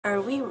Are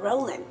we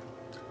rolling?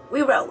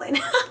 We rolling.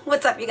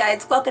 What's up, you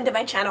guys? Welcome to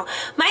my channel.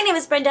 My name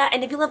is Brenda,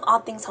 and if you love all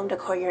things home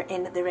decor, you're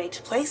in the right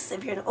place.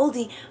 If you're an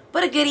oldie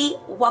but a goodie,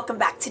 welcome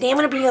back. Today I'm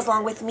going to bring you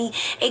along with me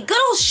a good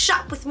old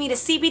shop with me to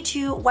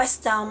CB2,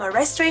 West Elm,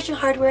 restoration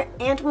hardware,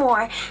 and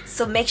more.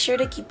 So make sure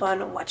to keep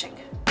on watching.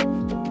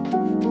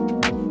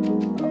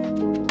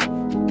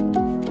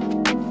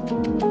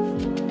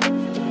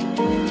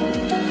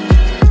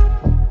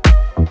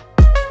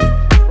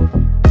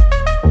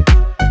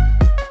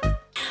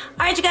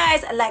 You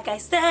guys, like I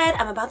said,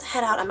 I'm about to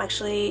head out.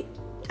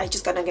 I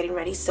just got done getting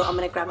ready, so I'm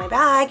gonna grab my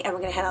bag and we're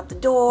gonna head out the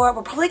door.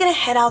 We're probably gonna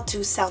head out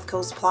to South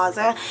Coast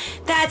Plaza.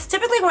 That's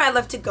typically where I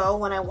love to go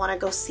when I want to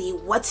go see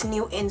what's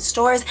new in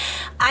stores.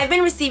 I've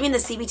been receiving the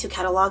CB2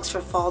 catalogs for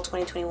fall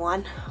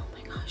 2021. Oh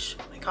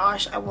my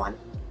gosh, I want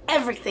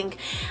everything.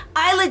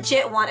 I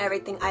legit want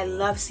everything. I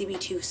love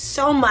CB2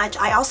 so much.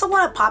 I also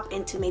want to pop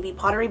into maybe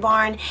Pottery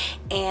Barn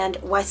and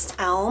West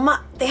Elm.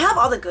 They have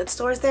all the good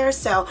stores there,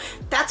 so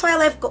that's why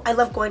I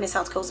love going to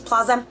South Coast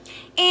Plaza.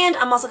 And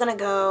I'm also gonna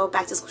go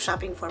back to school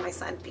shopping for my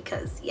son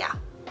because yeah,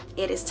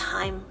 it is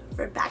time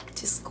for back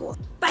to school.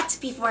 But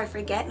before I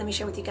forget, let me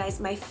share with you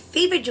guys my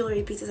favorite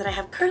jewelry pieces that I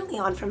have currently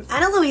on from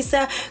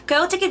LUISA.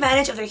 Go take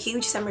advantage of their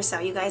huge summer sale.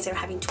 You guys are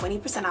having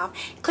 20% off.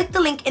 Click the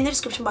link in the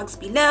description box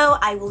below.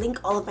 I will link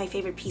all of my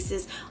favorite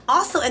pieces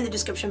also in the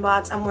description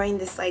box. I'm wearing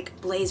this like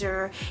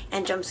blazer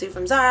and jumpsuit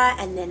from Zara,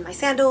 and then my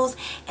sandals,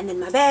 and then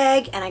my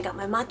bag, and I got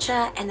my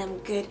matcha, and I'm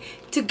good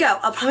to go.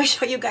 I'll probably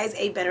show you guys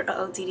a better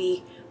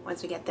OOTD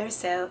once we get there.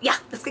 So yeah,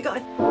 let's get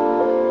going.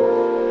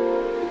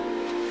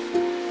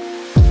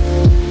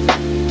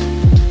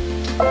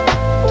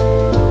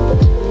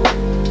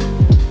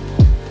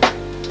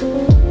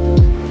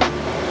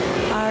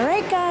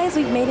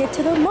 We've made it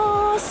to the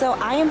mall, so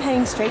I am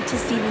heading straight to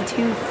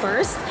CB2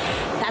 first.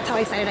 That's how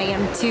excited I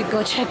am to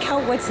go check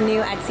out what's new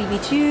at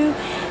CB2.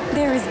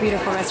 There is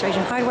beautiful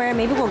restoration hardware.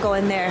 Maybe we'll go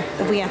in there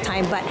if we have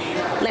time, but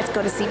let's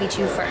go to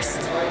CB2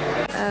 first.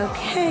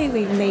 Okay,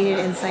 we've made it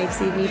inside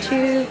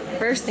CB2.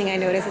 First thing I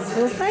noticed is this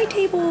little side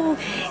table.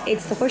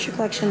 It's the Horseshoe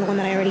Collection, the one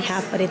that I already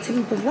have, but it's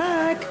in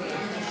black.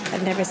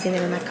 I've never seen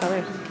it in that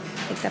color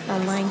except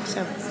online,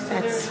 so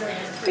that's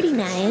pretty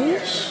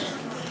nice.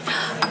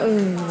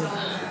 Ooh.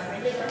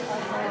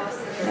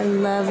 I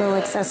love little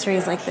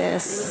accessories like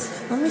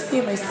this. Let me see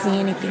if I see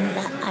anything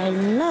that I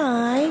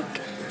like.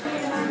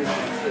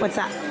 What's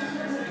that?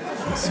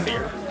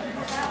 Sphere.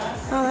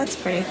 Oh, that's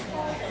pretty.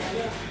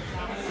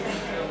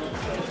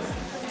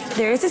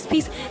 There's this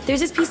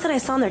piece that I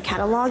saw in their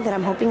catalog that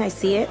I'm hoping I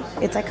see it.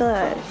 It's like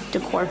a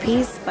decor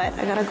piece, but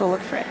I gotta go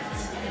look for it.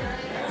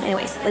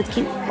 Anyways, let's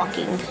keep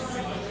walking.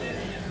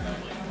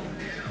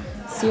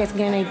 So you guys can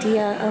get an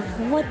idea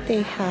of what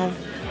they have.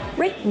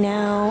 Right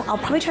now, I'll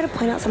probably try to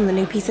point out some of the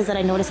new pieces that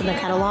I noticed in the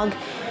catalog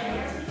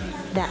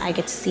that I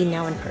get to see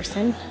now in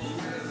person.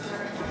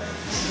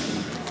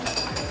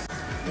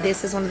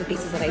 This is one of the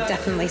pieces that I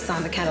definitely saw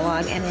in the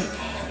catalog and it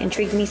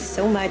intrigued me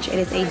so much. It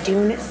is a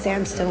Dune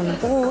sandstone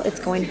bowl. It's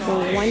going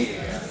for $129.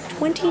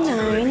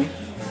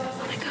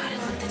 Oh my god, I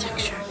love the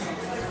texture.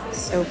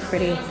 So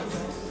pretty.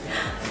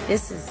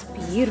 This is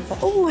beautiful.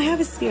 Oh, I have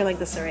a sphere like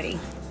this already.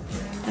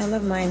 I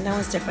love mine. That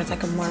one's different.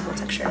 It's like a marble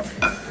texture.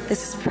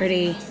 This is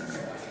pretty.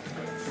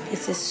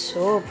 This is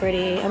so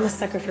pretty. I'm a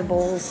sucker for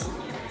bowls.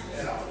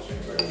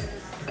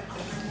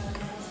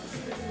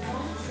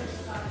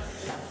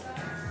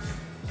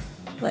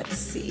 Let's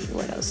see,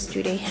 what else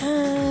do they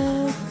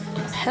have?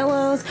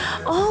 Pillows.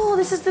 Oh,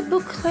 this is the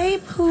boucle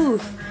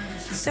poof.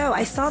 So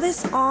I saw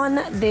this on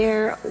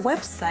their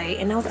website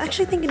and I was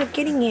actually thinking of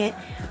getting it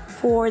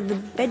for the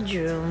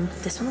bedroom.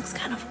 This one looks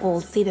kind of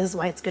old. See, this is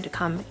why it's good to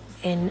come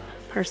in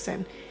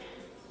person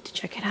to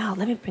check it out.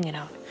 Let me bring it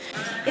out.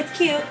 It's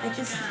cute.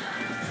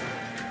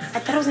 I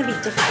thought it was gonna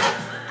be different.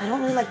 I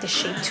don't really like the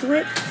shape to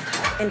it.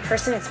 In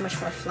person, it's much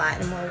more flat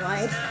and more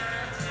wide.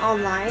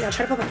 Online, I'll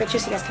try to put a picture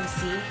so you guys can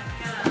see.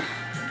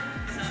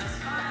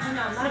 I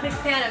know, I'm not a big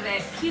fan of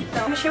it. Cute though.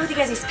 I'm gonna share with you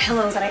guys these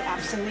pillows that I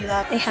absolutely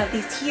love. They have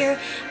these here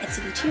at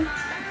CB2. If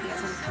you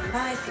guys want to come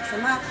by, pick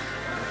them up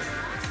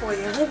for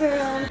your living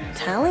room. I'm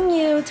telling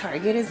you,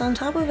 Target is on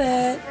top of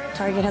it.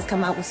 Target has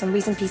come out with some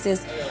recent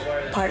pieces,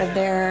 part of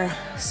their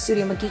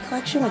Studio McGee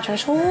collection with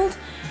Threshold.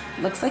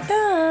 Looks like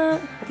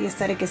that. But the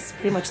aesthetic is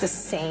pretty much the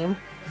same.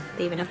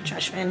 They even have a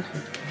trash bin.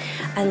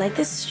 I like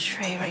this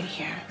tray right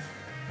here.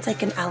 It's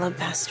like an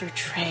alabaster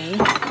tray.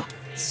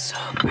 It's so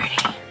pretty.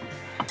 I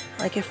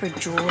like it for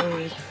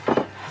jewelry.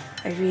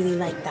 I really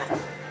like that.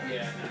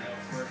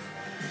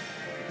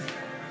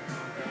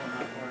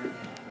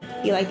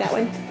 You like that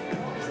one?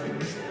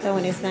 That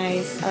one is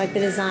nice. I like the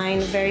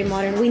design, very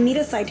modern. We need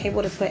a side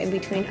table to put in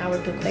between our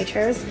boucle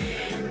chairs.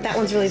 That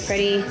one's really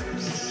pretty.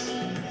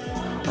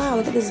 Wow,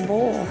 look at this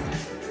bowl.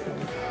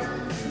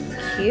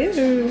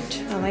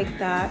 Cute. I like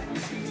that.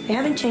 They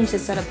haven't changed the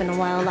setup in a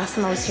while. Last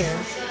time I was here,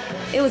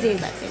 it was the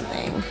exact same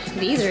thing.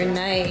 These are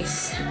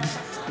nice.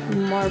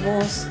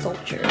 Marble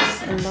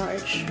sculptures in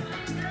large.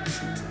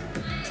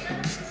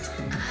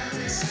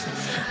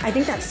 I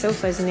think that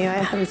sofa is new. I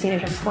haven't seen it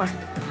here before.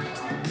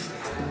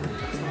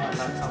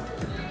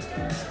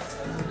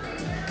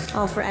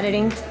 Oh, for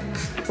editing.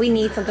 We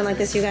need something like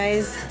this, you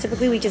guys.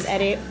 Typically we just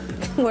edit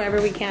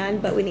wherever we can,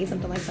 but we need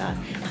something like that.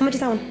 How much is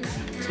that one?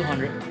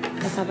 200.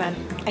 That's not bad.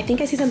 I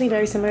think I see something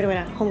very similar to it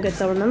at Home Goods,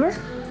 though, remember?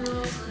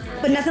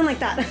 But nothing like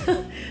that.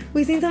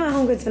 We've seen some at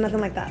Home Goods, but nothing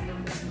like that.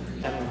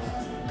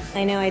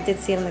 I know, I did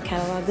see it on the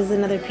catalog. This is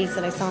another piece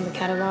that I saw in the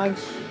catalog.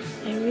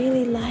 I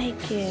really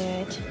like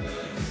it.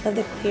 Love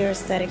the clear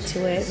aesthetic to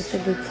it with the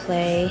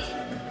boucle.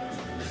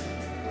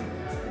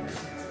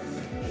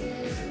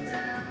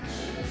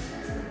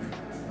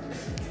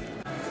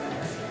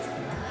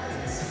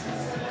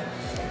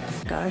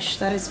 Gosh,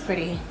 that is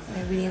pretty.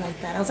 I really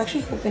like that. I was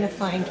actually hoping to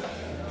find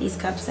these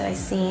cups that I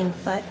seen,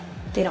 but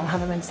they don't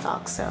have them in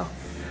stock, so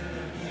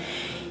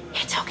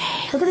it's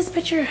okay. Look at this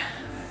picture.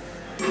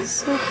 It's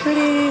so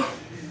pretty.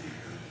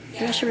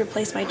 Maybe I should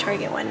replace my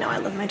Target one. No, I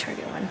love my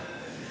Target one.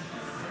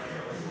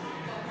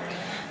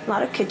 A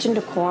lot of kitchen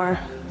decor.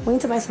 We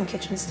need to buy some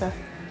kitchen stuff.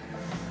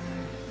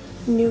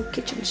 New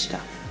kitchen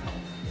stuff.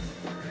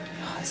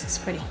 Oh, this is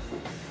pretty.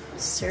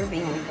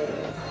 Serving bowl.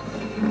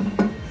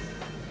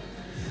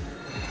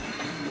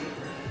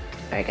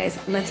 Alright guys,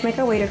 let's make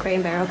our way to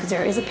Crate & Barrel because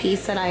there is a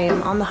piece that I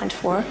am on the hunt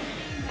for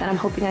that I'm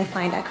hoping I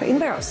find at Crate &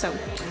 Barrel. So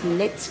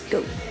let's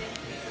go.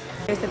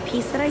 There's a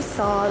piece that I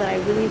saw that I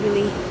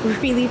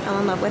really fell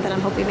in love with, and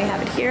I'm hoping they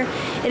have it here.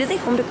 It is a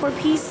home decor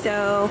piece,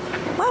 so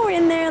while we're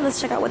in there, let's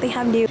check out what they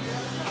have new.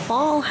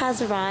 Fall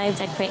has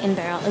arrived at Crate &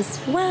 Barrel as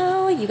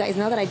well. You guys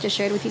know that I just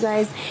shared with you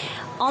guys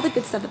all the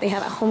good stuff that they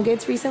have at Home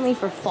Goods recently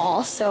for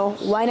fall, so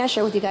why not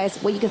share with you guys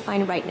what you can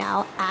find right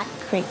now at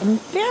Crate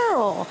 &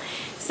 Barrel.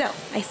 So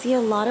I see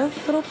a lot of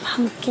little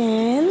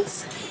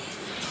pumpkins.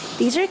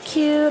 These are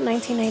cute,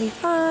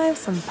 $19.95,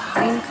 some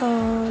pine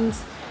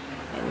cones.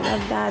 I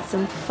love that,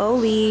 some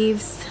faux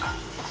leaves.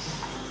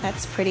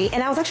 That's pretty.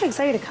 And I was actually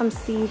excited to come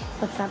see,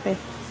 what's that, babe?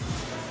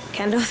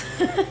 Candles?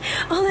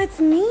 Oh, that's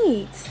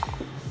neat.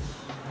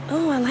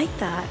 Oh, I like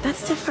that.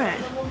 That's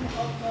different.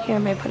 Here,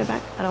 may I put it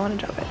back? I don't want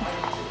to drop it.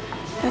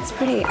 That's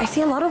pretty. I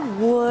see a lot of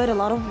wood, a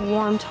lot of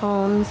warm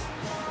tones.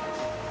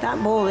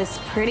 That bowl is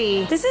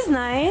pretty. This is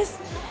nice.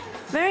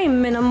 Very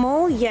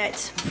minimal,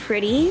 yet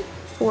pretty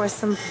for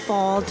some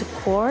fall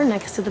decor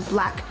next to the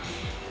black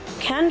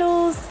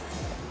candles.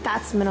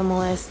 That's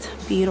minimalist,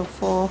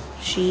 beautiful,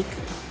 chic,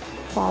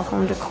 fall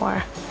home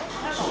decor.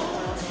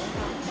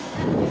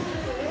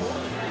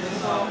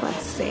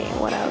 Let's see,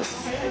 what else?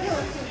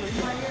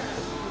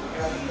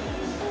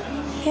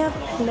 We have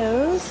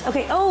pillows.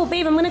 Okay, oh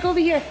babe, I'm gonna go over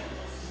here.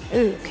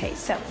 Ooh, okay,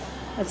 so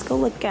let's go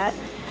look at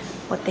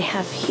what they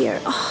have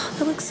here. Oh,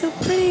 that looks so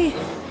pretty.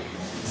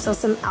 So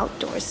some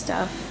outdoor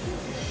stuff.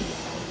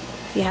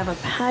 If you have a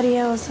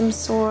patio of some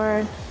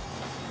sort,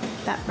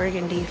 that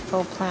burgundy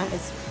faux plant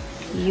is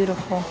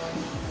beautiful.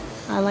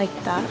 I like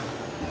that.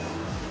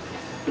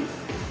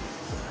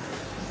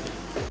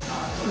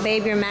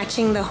 Babe, you're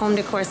matching the home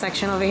decor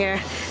section over here.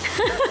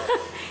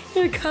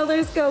 Your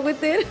colors go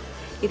with it.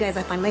 You guys,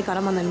 I finally got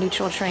him on the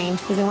neutral train.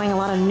 He's been wearing a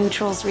lot of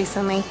neutrals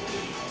recently.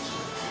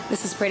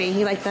 This is pretty.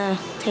 You like the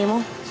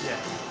table? Yeah.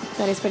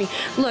 That is pretty.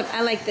 Look,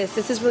 I like this.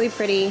 This is really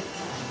pretty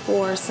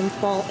for some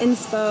fall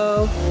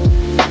inspo.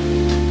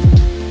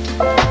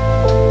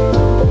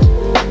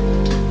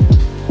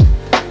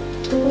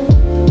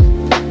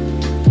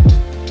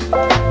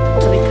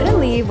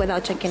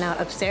 Without checking out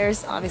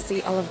upstairs,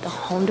 obviously all of the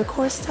home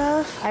decor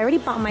stuff. I already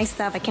bought my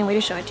stuff. I can't wait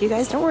to show it to you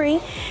guys. Don't worry.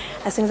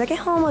 As soon as I get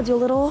home, I'll do a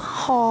little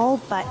haul,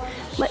 but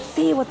let's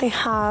see what they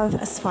have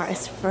as far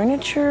as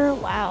furniture.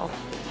 Wow,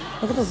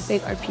 look at those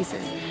big art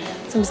pieces.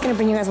 So I'm just gonna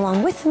bring you guys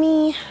along with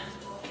me.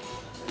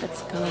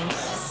 Let's go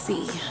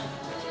see.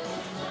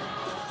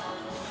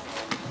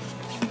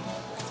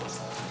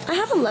 I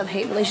have a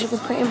love-hate relationship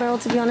with Crate & Barrel,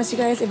 to be honest, you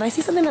guys. If I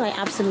see something that I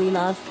absolutely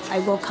love, I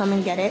will come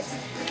and get it.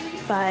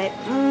 But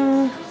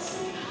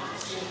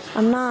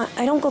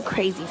I don't go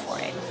crazy for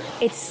it.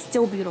 It's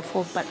still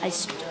beautiful, but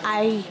if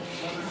I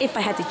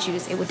had to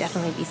choose, it would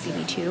definitely be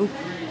CB2.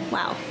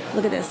 Wow,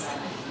 look at this.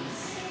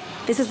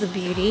 This is the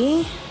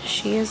beauty.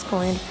 She is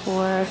going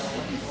for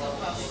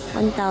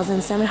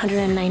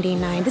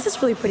 $1,799. This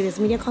is really pretty. This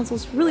media console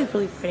is really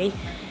pretty.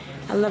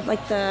 I love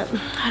like I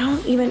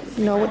don't even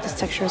know what this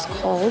texture is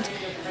called.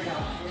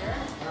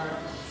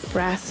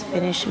 Brass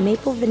finish,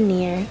 maple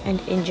veneer,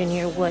 and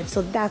engineer wood.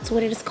 So that's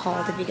what it is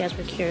called if you guys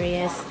were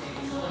curious.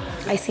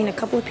 I seen a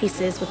couple of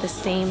pieces with the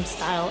same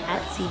style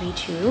at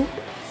CB2.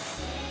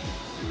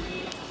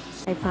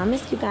 I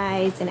promised you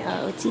guys an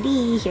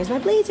OOTD. Here's my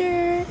blazer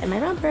and my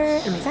romper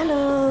and my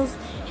sandals.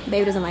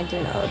 Babe doesn't like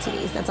doing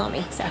OOTDs, that's on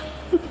me, so.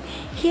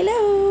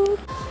 Hello.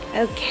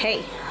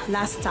 Okay,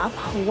 last stop,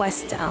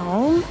 West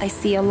Elm. I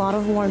see a lot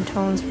of warm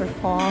tones for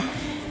fall.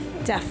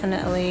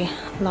 Definitely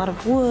a lot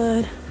of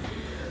wood,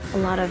 a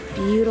lot of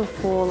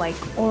beautiful like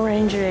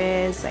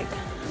oranges. Like,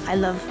 I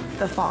love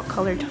the fall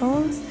color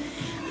tones.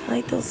 I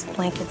like those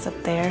blankets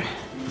up there.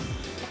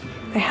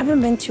 I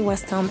haven't been to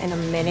West Elm in a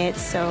minute,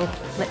 so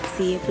let's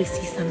see if we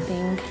see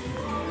something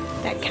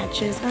that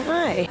catches my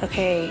eye.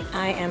 Okay,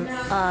 I am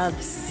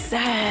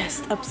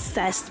obsessed,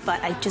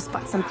 but I just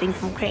bought something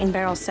from Crate &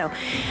 Barrel, so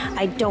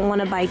I don't want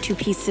to buy two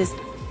pieces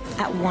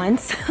at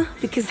once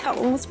because that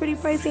one was pretty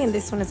pricey, and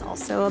this one is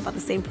also about the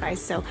same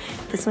price. So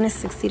this one is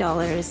 $60.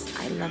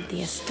 I love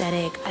the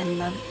aesthetic. I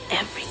love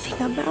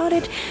everything about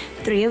it.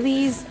 3 of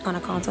these on a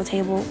console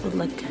table would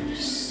look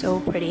so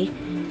pretty.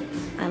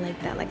 I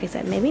like that. Like I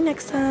said, maybe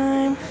next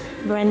time.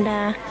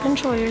 Brenda,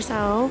 control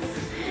yourself.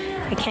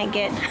 I can't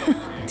get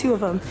 2 of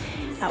them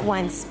at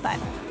once, but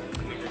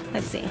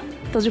let's see.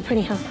 Those are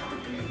pretty, huh?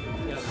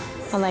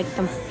 I like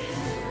them.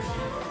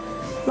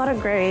 A lot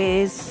of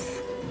grays.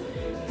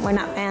 We're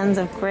not fans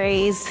of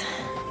grays.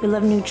 We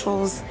love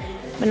neutrals,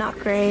 but not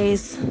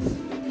grays.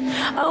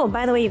 Oh,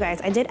 by the way, you guys,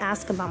 I did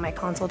ask about my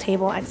console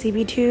table at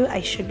CB2.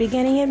 I should be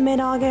getting it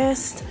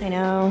mid-August. I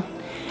know.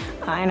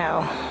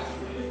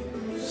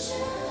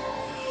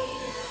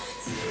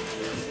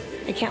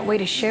 I can't wait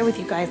to share with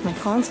you guys my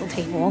console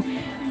table.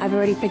 I've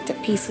already picked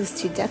up pieces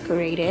to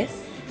decorate it.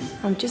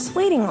 I'm just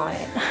waiting on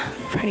it,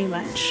 pretty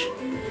much.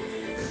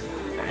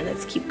 All right,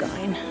 let's keep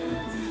going.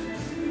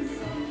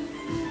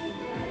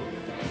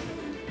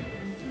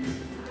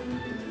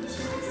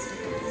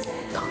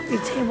 Coffee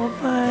table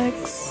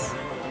books.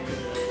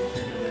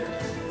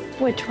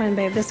 Which one,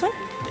 babe? This one?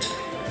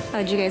 Oh,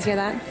 did you guys hear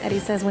that? Eddie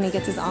says when he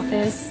gets his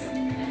office,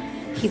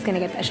 he's gonna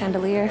get that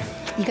chandelier.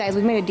 You guys,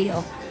 we made a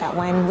deal that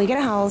when we get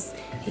a house,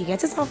 he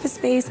gets his office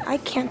space, I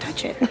can't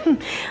touch it.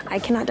 I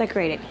cannot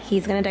decorate it.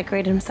 He's gonna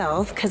decorate it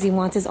himself because he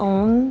wants his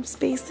own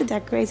space to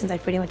decorate since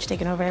I've pretty much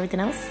taken over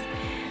everything else.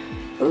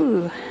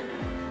 Ooh,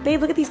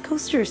 babe, look at these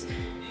coasters.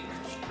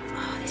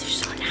 Oh, these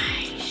are so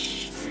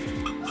nice.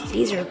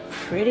 These are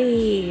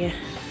pretty.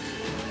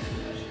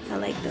 I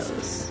like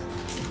those.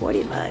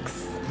 40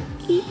 bucks.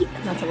 Eee,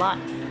 that's a lot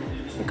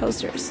for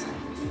coasters.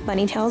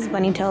 Bunny tails.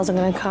 Bunny tails are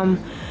gonna come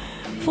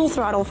full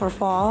throttle for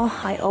fall.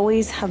 I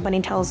always have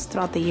bunny tails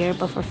throughout the year,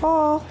 but for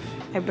fall,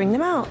 I bring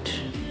them out.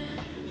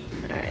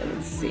 All right,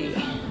 let's see.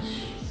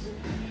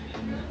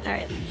 All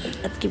right,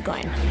 let's keep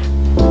going.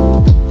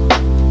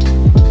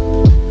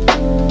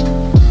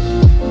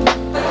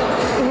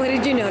 What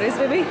did you notice,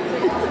 baby?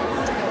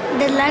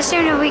 The last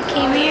time that we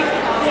came here,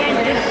 they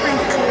had different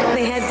clothes.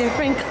 They had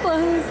different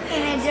clothes.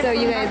 So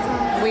you guys,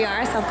 we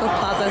are South Coast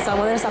Plaza, so I'm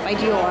gonna stop by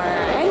Dior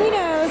and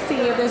see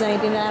if there's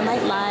anything that I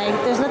might like.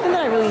 There's nothing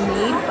that I really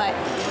need, but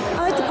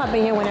I like to pop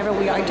in here whenever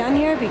we are down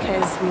here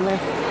because we live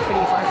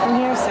pretty far from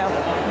here, so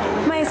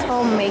might as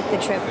well make the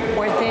trip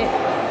worth it.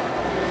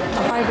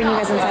 I'll probably bring you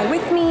guys inside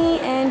with me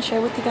and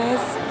share with you guys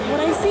what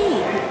I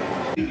see.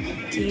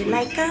 Do you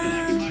like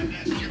them?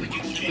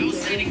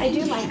 I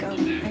do like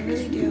them. I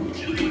really do.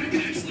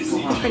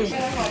 They're pretty.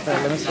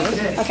 Let me see.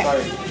 Okay.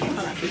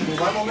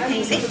 Hold on. Can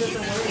you see?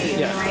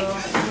 Yeah. Alright.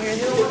 Here's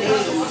the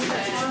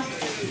ladies.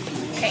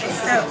 Okay,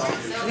 so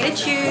we're gonna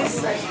choose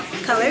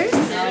colors. I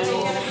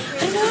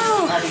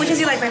know. Which ones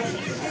do you like, babe?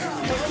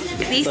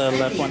 These? The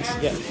left ones.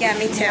 Yeah. Yeah,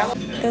 me too.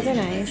 Those are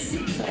nice.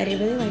 So Eddie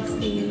really likes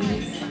these.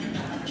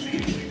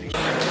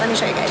 Let me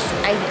show you guys.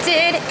 I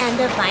did end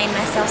up buying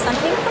myself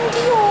something from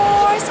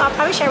Dior, so I'll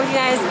probably share with you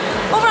guys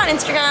over on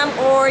Instagram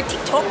or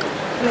TikTok.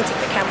 Let me take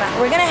the camera.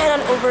 We're gonna head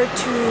on over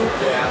to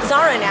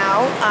Zara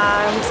now.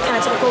 We just kind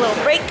of took a cool little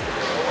break,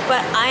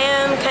 but I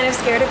am kind of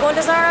scared of going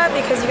to Zara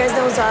because you guys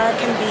know Zara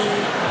can be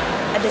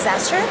a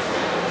disaster.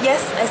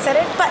 Yes, I said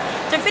it, but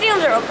their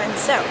videos are open,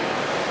 so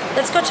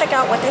let's go check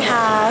out what they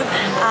have.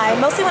 I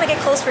mostly want to get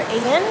clothes for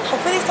Aiden.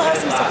 Hopefully they still have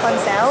some stuff on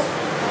sale.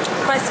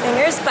 Cross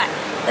fingers, but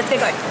let's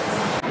get going.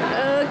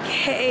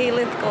 Okay,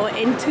 let's go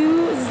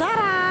into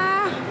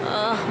Zara.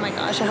 Oh my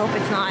gosh, I hope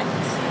it's not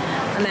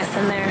a mess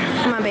in there.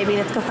 Come on, baby,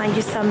 let's go find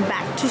you some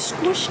back to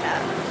school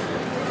stuff.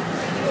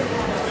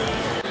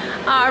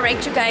 All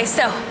right, you guys,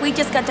 so we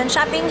just got done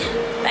shopping.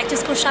 Back to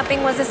school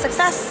shopping was a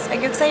success. Are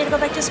you excited to go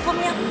back to school,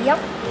 Mia? Yep.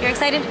 You're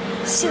excited?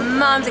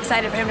 Mom's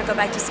excited for him to go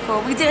back to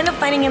school. We did end up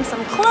finding him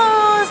some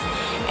clothes,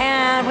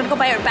 and we're gonna go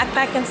buy our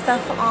backpack and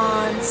stuff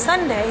on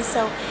Sunday,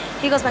 so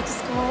he goes back to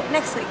school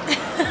next week.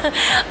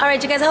 All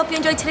right, you guys, I hope you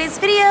enjoyed today's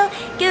video.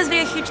 Give this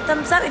video a huge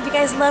thumbs up if you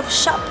guys love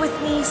shop with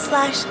me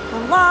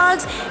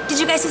 /vlogs. Did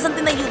you guys see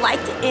something that you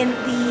liked in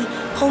the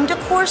home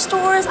decor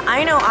stores?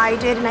 I know I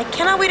did, and I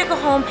cannot wait to go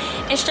home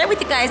and share with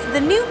you guys the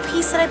new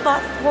piece that I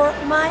bought for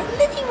my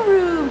living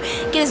room.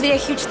 Give this video a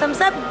huge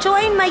thumbs up.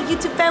 Join my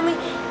YouTube family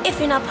if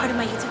you're not part of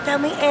my YouTube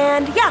family.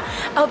 And yeah,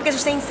 I hope you guys are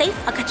staying safe.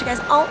 I'll catch you guys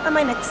all on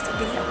my next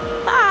video.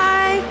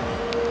 Bye.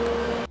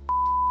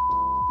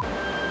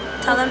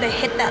 Tell them to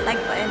hit that like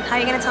button. How are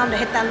you gonna tell them to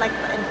hit that like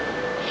button?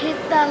 Hit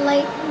that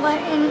like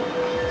button,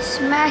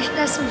 smash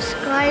that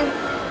subscribe,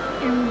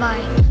 and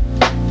bye.